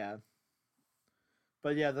 Okay, yeah.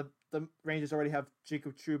 But yeah, the Rangers already have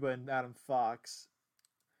Jacob Trouba and Adam Fox.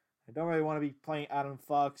 I don't really want to be playing Adam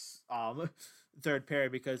Fox third pair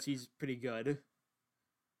because he's pretty good.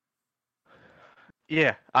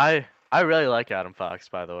 Yeah, I really like Adam Fox,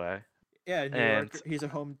 by the way. Yeah, New York.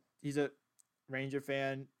 He's a Ranger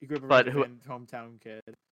fan. He grew up a Ranger fan, hometown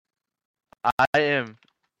kid. I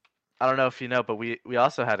don't know if you know, but we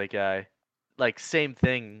also had a guy, like same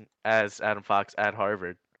thing as Adam Fox at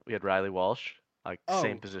Harvard. We had Riley Walsh,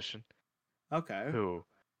 same position. Okay. Who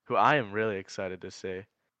I am really excited to see.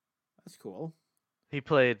 That's cool. He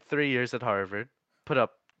played 3 years at Harvard. Put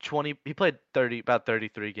up 20. He played about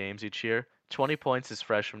 33 games each year. 20 points his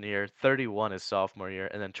freshman year, 31 his sophomore year,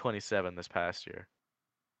 and then 27 this past year.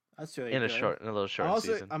 That's really good. In a little short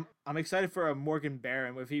season. I'm excited for a Morgan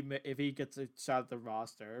Barron if he gets a shot at the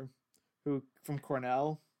roster, who from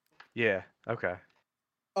Cornell. Yeah. Okay.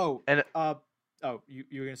 Oh. And you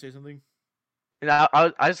were gonna say something?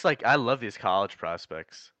 I love these college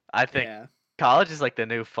prospects. I think college is like the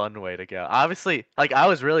new fun way to go. Obviously, like I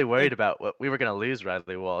was really worried about what we were gonna lose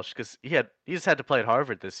Riley Walsh because he just had to play at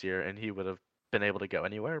Harvard this year and he would have been able to go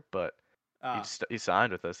anywhere. But He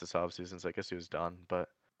signed with us this offseason, so I guess he was done. But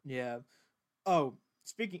yeah. Oh,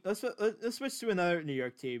 let's switch to another New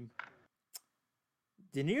York team.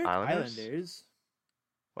 The New York Islanders.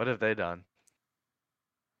 What have they done?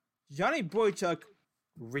 Johnny Boychuk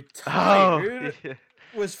retired. Oh, yeah.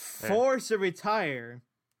 Was forced to retire.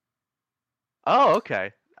 Oh,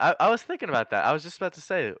 okay. I was thinking about that. I was just about to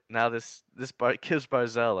say, now this gives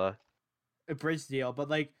Barzal a bridge deal, but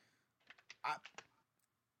like,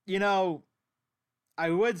 I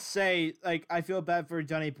would say like I feel bad for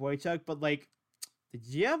Johnny Boychuk, but like the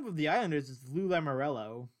GM of the Islanders is Lou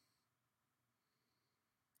Lamoriello.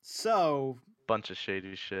 So bunch of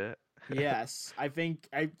shady shit. Yes, I think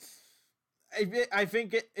and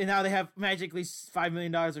now they have magically $5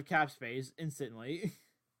 million of cap space instantly,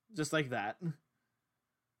 just like that.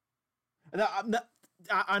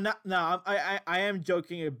 I am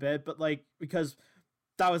joking a bit, but like because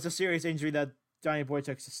that was a serious injury that Johnny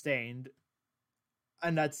Boychuk sustained,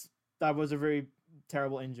 and that was a very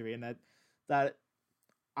terrible injury, and that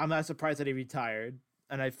I'm not surprised that he retired,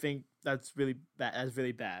 and I think that's really bad. That's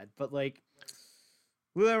really bad, but like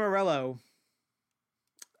Lou Lamoriello,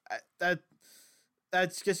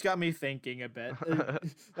 that's just got me thinking a bit.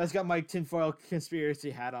 That's got my tinfoil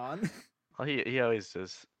conspiracy hat on. Well, he always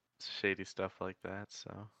does shady stuff like that,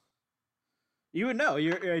 so you would know.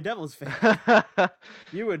 You're a Devils fan.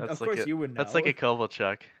 You would, of course, you would know. That's like a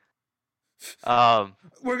Kovalchuk.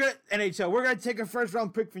 We're gonna take a first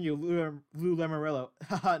round pick from you, Lou Lamoriello.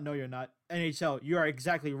 No, you're not. NHL, you are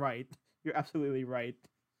exactly right. You're absolutely right.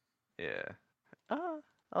 Yeah.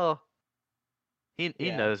 He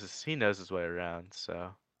knows his way around.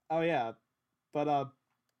 So. Oh yeah, but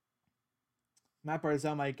Matt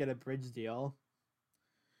Barzal might get a bridge deal.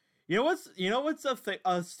 You know what's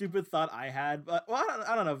a stupid thought I had, but well,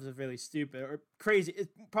 I don't know if it's really stupid or crazy.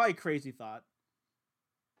 It's probably a crazy thought.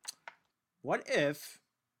 What if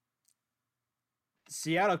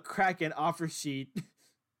Seattle Kraken offer sheet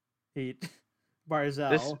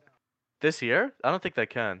Barzal this year? I don't think they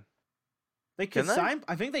can. They can sign.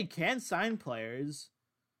 I think they can sign players,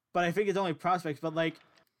 but I think it's only prospects. But like,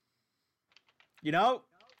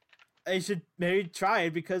 they should maybe try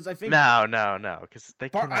it because I think no, because they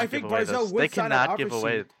cannot I think give away Barzal those. would They sign cannot an give offer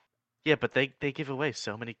away. sheet. Yeah, but they give away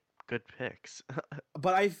so many good picks.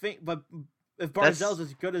 But if Barzal's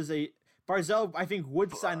as good as Barzal, I think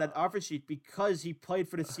would sign that offer sheet because he played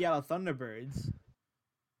for the Seattle Thunderbirds.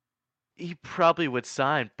 He probably would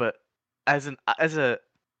sign, but as a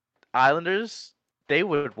Islanders, they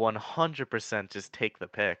would 100% just take the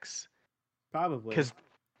picks. Probably. Because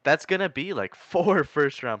that's gonna be like 4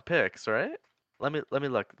 first-round picks, right? Let me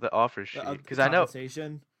look the offer sheet because I know.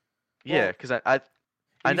 Yeah, because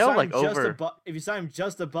I know like over. If you sign him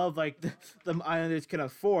just above like the Islanders can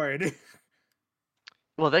afford.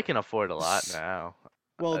 Well, they can afford a lot now.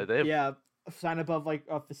 Well, yeah, sign above like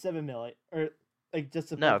off the $7 million or like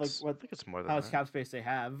just above I think it's more than how much cap space they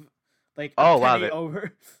have. Like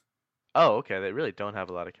over. Oh, okay. They really don't have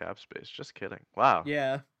a lot of cap space. Just kidding. Wow.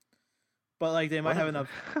 Yeah, but like they might have enough.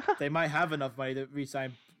 They might have enough money to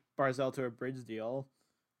re-sign Barzal to a bridge deal.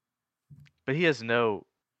 But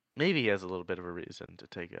maybe he has a little bit of a reason to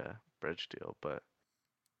take a bridge deal. But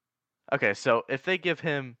okay, so if they give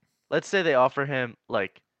him, let's say they offer him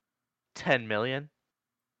like $10 million,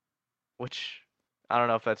 which I don't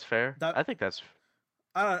know if that's fair. I think that's.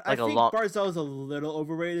 I think Barzal is a little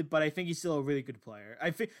overrated, but I think he's still a really good player.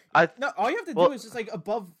 All you have to do is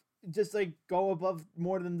just go above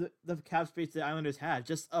more than the cap space the Islanders had,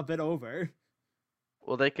 just a bit over.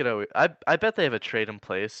 Well, they could always. I bet they have a trade in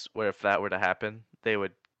place where if that were to happen, they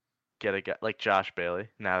would get a guy like Josh Bailey.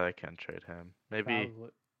 Now they can trade him. Maybe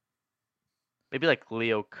like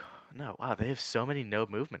Leo. No, wow, they have so many no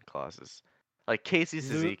movement clauses. Like Casey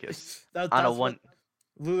Cizikas on a one.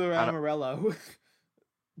 Lou Lamoriello.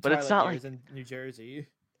 But it's not like in New Jersey.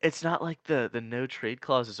 It's not like the no trade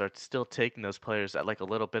clauses are still taking those players at like a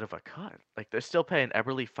little bit of a cut. Like they're still paying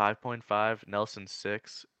Eberle 5.5, Nelson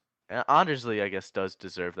 6. And Andersley, I guess, does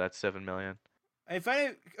deserve that $7 million. I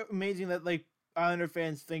find it amazing that like Islander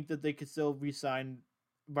fans think that they could still re-sign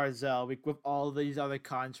Barzal with all these other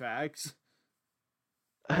contracts.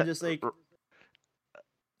 I'm just like,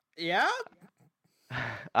 yeah.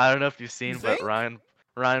 I don't know if you've seen, but Ryan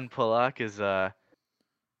Pollock is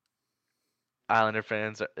Islander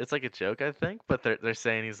fans. It's like a joke, I think, but they're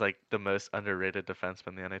saying he's like the most underrated defenseman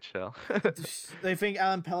in the NHL. They think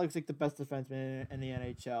Alan Pellick's like the best defenseman in the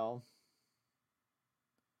NHL.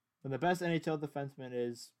 And the best NHL defenseman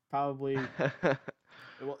is probably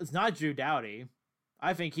well, it's not Drew Doughty.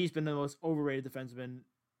 I think he's been the most overrated defenseman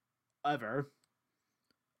ever.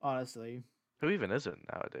 Honestly. Who even is it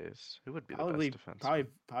nowadays? Who would be the best defenseman?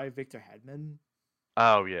 Probably Victor Hedman.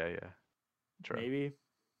 Oh yeah. True.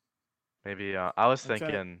 Maybe. I was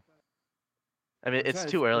thinking. I mean, it's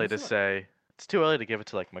too early to say. It's too early to give it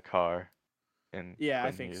to like Makar and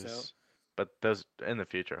I think so. But those in the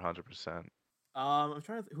future, 100%. I'm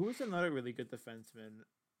trying to. Who was another really good defenseman?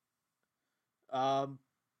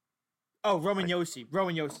 Roman Josi.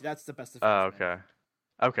 Roman Josi. That's the best defenseman.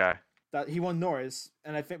 Oh, okay. That he won Norris,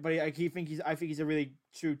 and I think he's a really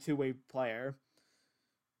true two-way player.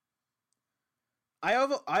 I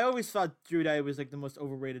always thought Drew Dye was like the most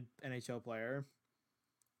overrated NHL player.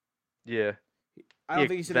 Yeah. I don't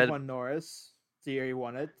think he should have won Norris the year he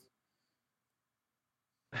won it.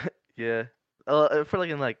 Yeah. For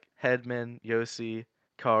looking like Hedman, Josi,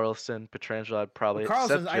 Carlson, Pietrangelo, probably.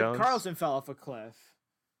 Carlson fell off a cliff.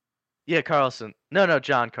 Yeah, Carlson. No,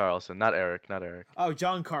 John Carlson, not Eric. Oh,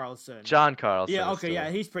 John Carlson. John Carlson. Yeah, okay, yeah,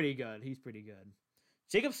 he's pretty good.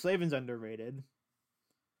 Jacob Slavin's underrated.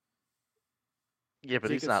 Yeah, but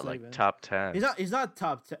he's not like top 10. He's not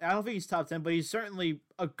top 10. I don't think he's top 10, but he's certainly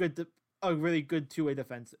a really good two-way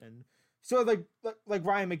defenseman. Sort of like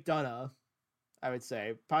Ryan McDonough, I would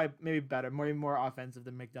say. Probably maybe better, more offensive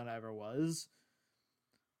than McDonough ever was.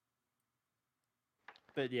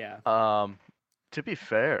 But yeah. To be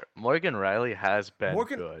fair, Morgan Rielly has been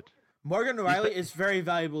good. Morgan Rielly is very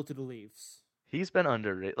valuable to the Leafs. He's been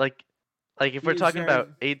underrated. Like if we're talking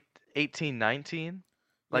about 18-19,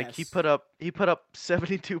 like yes. he put up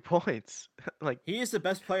 72 points. Like he is the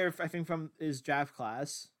best player I think from his draft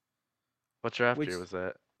class. What draft year was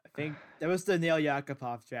that? I think that was the Nail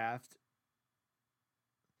Yakupov draft.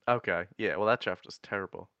 Okay. Yeah, well that draft was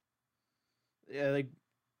terrible. Yeah, like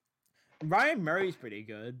Ryan Murray's pretty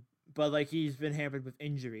good. But like he's been hampered with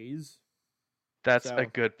injuries. That's a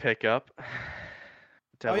good pickup.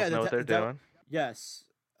 Devils know what they're doing. Yes,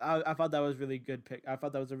 I thought that was really good pick. I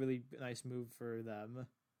thought that was a really nice move for them.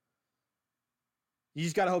 You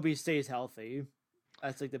just gotta hope he stays healthy.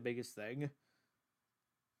 That's like the biggest thing.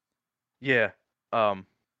 Yeah.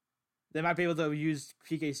 They might be able to use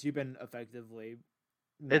PK Subban effectively.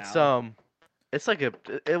 Now.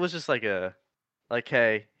 It was just like a. Like,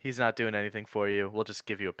 hey, he's not doing anything for you. We'll just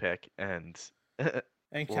give you a pick and cap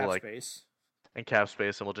space. And cap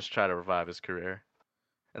space, and we'll just try to revive his career.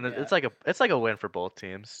 And then it's like a win for both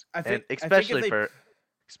teams, especially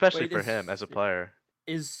for him as a player.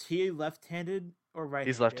 Is he left-handed or right-handed?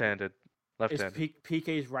 He's left-handed. Is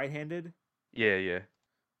PK's right-handed? Yeah.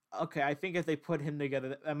 Okay, I think if they put him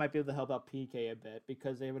together, that might be able to help out PK a bit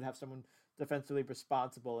because they would have someone defensively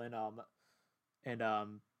responsible and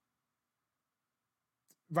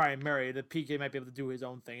Ryan Murray, the PK might be able to do his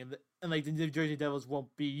own thing, and like the New Jersey Devils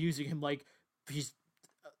won't be using him like he's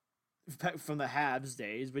from the Habs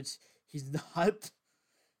days, which he's not.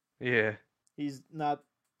 Yeah, he's not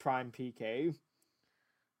prime PK.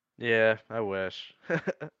 Yeah, I wish.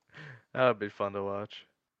 That would be fun to watch.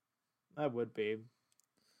 That would be,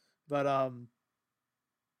 but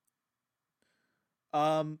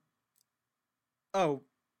oh,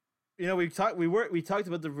 we talked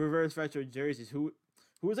about the reverse retro jerseys.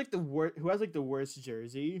 Who has like the worst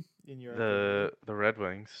jersey in your opinion? The Red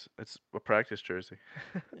Wings. It's a practice jersey.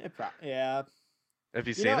 Yeah. Have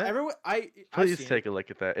you seen it? Please take a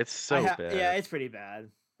look at that. It's so bad. Yeah, it's pretty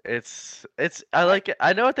bad. It's I like it.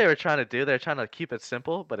 I know what they were trying to do. They're trying to keep it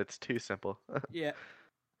simple, but it's too simple. Yeah.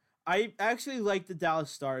 I actually like the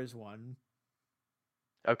Dallas Stars one.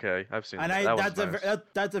 Okay, I've seen and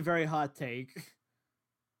that. That's a very hot take.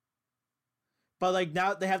 But like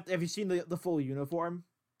now they have you seen the full uniform?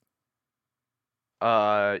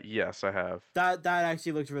 Yes, I have. That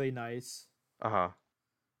actually looks really nice. Uh-huh.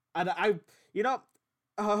 And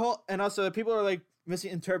and also people are like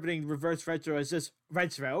misinterpreting reverse retro as just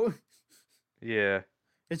retro. Yeah.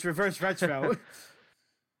 It's reverse retro.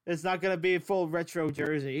 It's not gonna be a full retro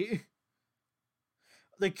jersey.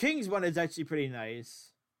 The Kings one is actually pretty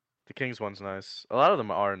nice. The Kings one's nice. A lot of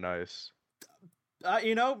them are nice.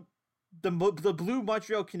 The blue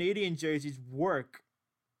Montreal Canadiens jerseys work.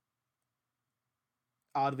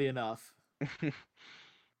 Oddly enough. Have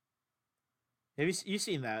you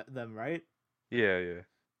seen them, right? Yeah.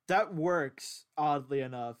 That works, oddly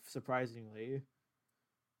enough, surprisingly.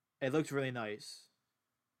 It looks really nice.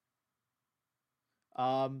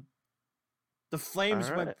 The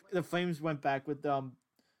Flames went back with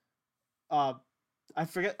I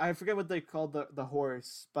forget what they called the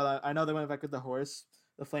horse, but I know they went back with the horse,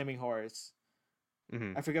 the flaming horse.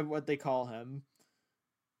 Mm-hmm. I forget what they call him.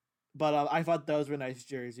 But I thought those were nice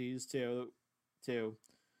jerseys too.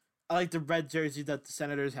 I like the red jersey that the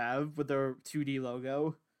Senators have with their 2D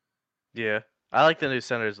logo. Yeah. I like the new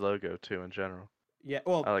Senators logo too in general. Yeah,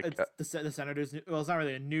 well, it's the Senators. Well, it's not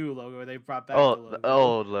really a new logo. They brought back the logo. The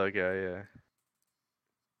old logo,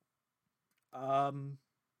 yeah.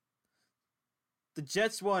 The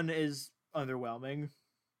Jets one is underwhelming.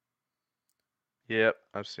 Yep,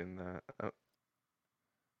 I've seen that.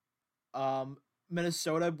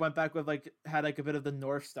 Minnesota went back with had a bit of the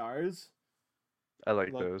North Stars. I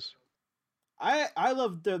like those. I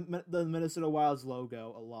love the Minnesota Wild's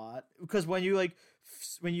logo a lot because when you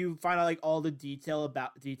find out all the details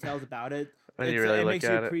about it, it makes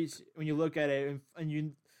you appreciate when you look at it and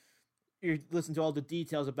you listen to all the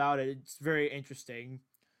details about it. It's very interesting.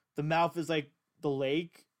 The mouth is like the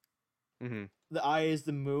lake. Mm-hmm. The eye is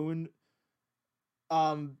the moon.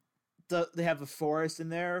 They have the forest in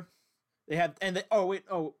there. They have I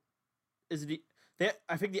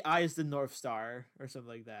think the eye is the North Star or something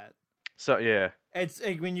like that. So yeah, it's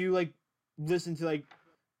when you listen to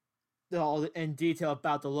all in detail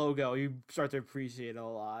about the logo, you start to appreciate it a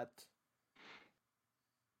lot.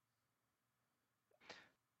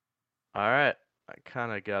 All right,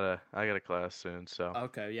 I got a class soon, so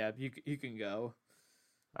okay, yeah, you can go.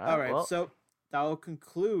 All right, well. So that will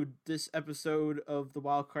conclude this episode of the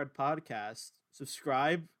WildCard Podcast.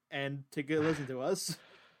 Subscribe and take a listen to us.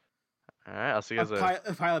 All right, I'll see you guys later.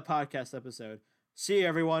 A pilot podcast episode. See you,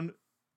 everyone.